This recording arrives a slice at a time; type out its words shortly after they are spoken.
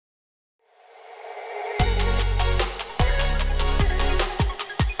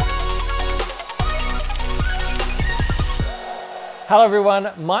Hello everyone,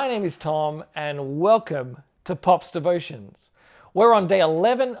 my name is Tom and welcome to Pop's Devotions. We're on day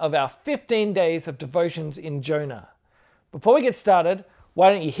 11 of our 15 days of devotions in Jonah. Before we get started, why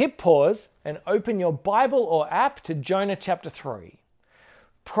don't you hit pause and open your Bible or app to Jonah chapter 3.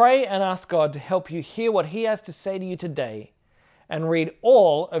 Pray and ask God to help you hear what He has to say to you today and read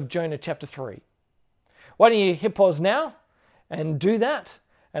all of Jonah chapter 3. Why don't you hit pause now and do that,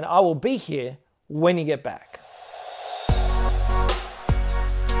 and I will be here when you get back.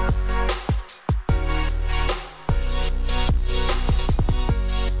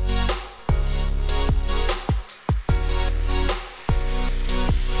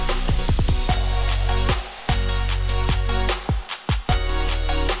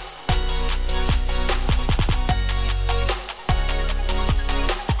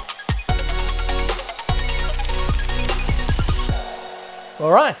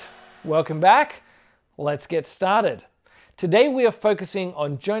 All right, welcome back. Let's get started. Today we are focusing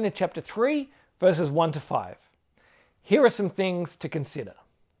on Jonah chapter 3, verses 1 to 5. Here are some things to consider.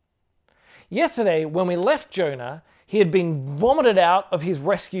 Yesterday, when we left Jonah, he had been vomited out of his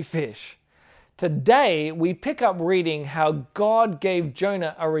rescue fish. Today, we pick up reading how God gave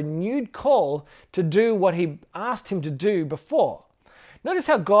Jonah a renewed call to do what he asked him to do before. Notice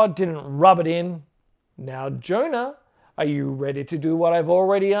how God didn't rub it in. Now, Jonah, are you ready to do what I've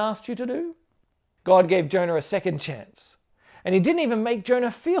already asked you to do? God gave Jonah a second chance, and He didn't even make Jonah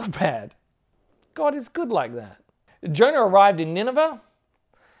feel bad. God is good like that. Jonah arrived in Nineveh,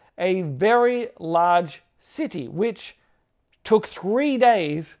 a very large city, which took 3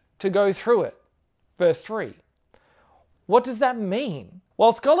 days to go through it. Verse 3. What does that mean?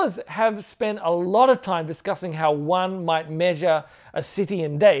 Well, scholars have spent a lot of time discussing how one might measure a city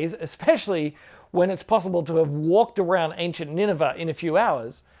in days, especially when it's possible to have walked around ancient Nineveh in a few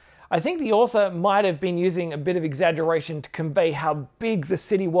hours. I think the author might have been using a bit of exaggeration to convey how big the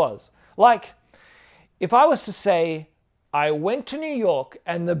city was. Like, if I was to say, I went to New York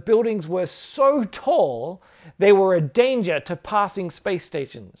and the buildings were so tall, they were a danger to passing space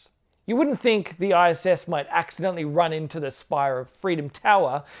stations. You wouldn't think the ISS might accidentally run into the spire of Freedom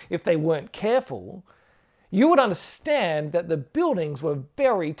Tower if they weren't careful. You would understand that the buildings were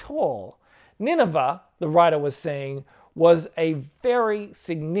very tall. Nineveh, the writer was saying, was a very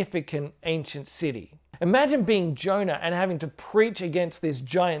significant ancient city. Imagine being Jonah and having to preach against this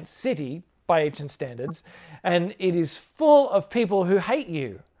giant city by ancient standards, and it is full of people who hate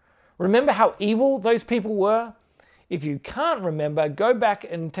you. Remember how evil those people were? If you can't remember, go back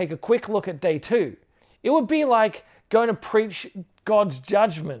and take a quick look at day 2. It would be like going to preach God's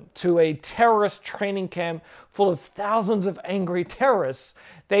judgment to a terrorist training camp full of thousands of angry terrorists.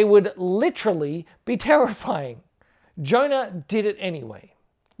 They would literally be terrifying. Jonah did it anyway.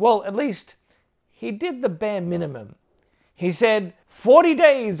 Well, at least he did the bare minimum. He said, 40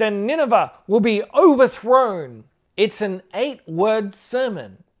 days and Nineveh will be overthrown. It's an 8-word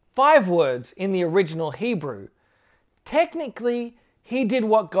sermon, 5 words in the original Hebrew. Technically, he did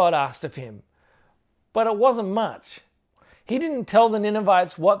what God asked of him, but it wasn't much. He didn't tell the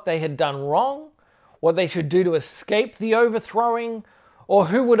Ninevites what they had done wrong, what they should do to escape the overthrowing, or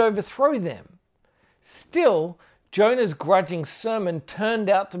who would overthrow them. Still, Jonah's grudging sermon turned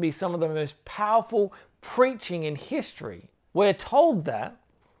out to be some of the most powerful preaching in history. We're told that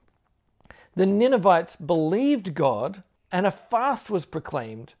the Ninevites believed God, and a fast was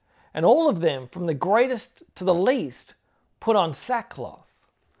proclaimed, and all of them, from the greatest to the least, put on sackcloth.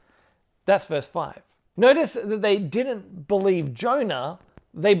 That's verse 5. Notice that they didn't believe Jonah,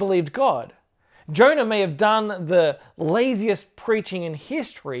 they believed God. Jonah may have done the laziest preaching in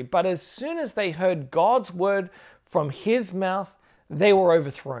history, but as soon as they heard God's word from His mouth, they were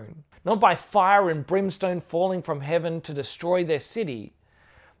overthrown. Not by fire and brimstone falling from heaven to destroy their city,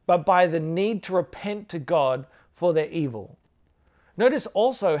 but by the need to repent to God for their evil. Notice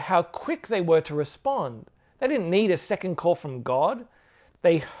also how quick they were to respond. They didn't need a second call from God.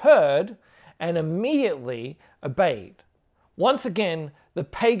 They heard and immediately obeyed. Once again, the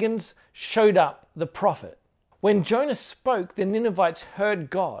pagans showed up the prophet. When Jonah spoke, the Ninevites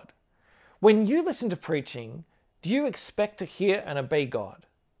heard God. When you listen to preaching, do you expect to hear and obey God?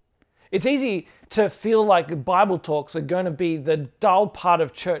 It's easy to feel like Bible talks are going to be the dull part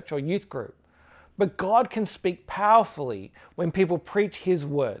of church or youth group. But God can speak powerfully when people preach His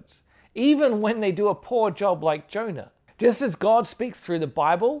words, even when they do a poor job like Jonah. Just as God speaks through the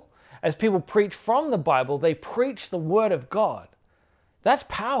Bible, as people preach from the Bible, they preach the Word of God. That's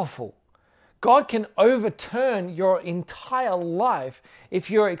powerful. God can overturn your entire life if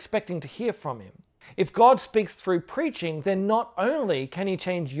you're expecting to hear from Him. If God speaks through preaching, then not only can He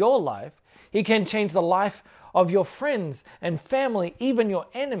change your life, He can change the life of your friends and family, even your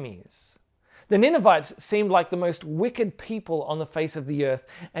enemies. The Ninevites seemed like the most wicked people on the face of the earth,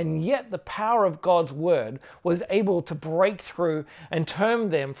 and yet the power of God's word was able to break through and turn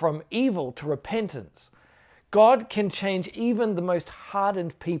them from evil to repentance. God can change even the most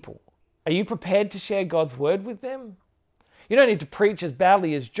hardened people. Are you prepared to share God's word with them? You don't need to preach as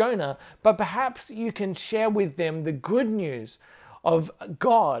badly as Jonah, but perhaps you can share with them the good news of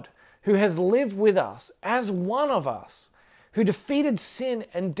God who has lived with us as one of us, who defeated sin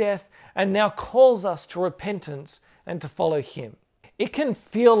and death and now calls us to repentance and to follow him. It can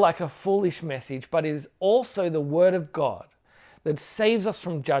feel like a foolish message, but is also the word of God that saves us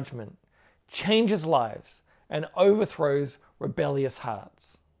from judgment, changes lives, and overthrows rebellious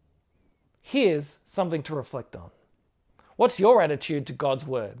hearts. Here's something to reflect on. What's your attitude to God's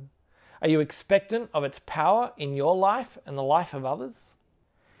word? Are you expectant of its power in your life and the life of others?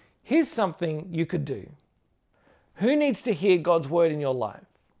 Here's something you could do. Who needs to hear God's word in your life?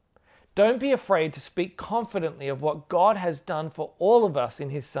 Don't be afraid to speak confidently of what God has done for all of us in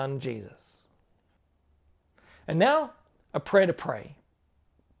his Son, Jesus. And now, a prayer to pray.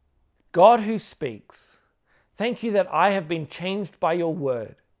 God who speaks, thank you that I have been changed by your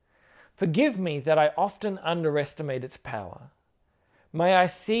word. Forgive me that I often underestimate its power. May I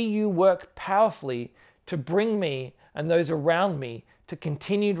see you work powerfully to bring me and those around me to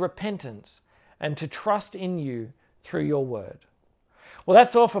continued repentance and to trust in you through your word. Well,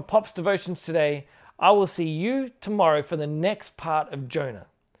 that's all for Pop's Devotions today. I will see you tomorrow for the next part of Jonah.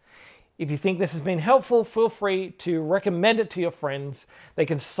 If you think this has been helpful, feel free to recommend it to your friends. They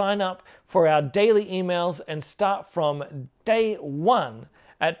can sign up for our daily emails and start from day one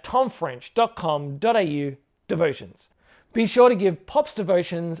at tomfrench.com.au devotions. Be sure to give Pop's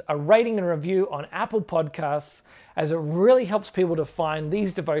Devotions a rating and review on Apple Podcasts, as it really helps people to find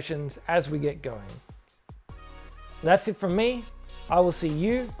these devotions as we get going. That's it from me. I will see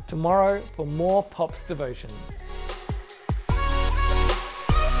you tomorrow for more Pop's Devotions.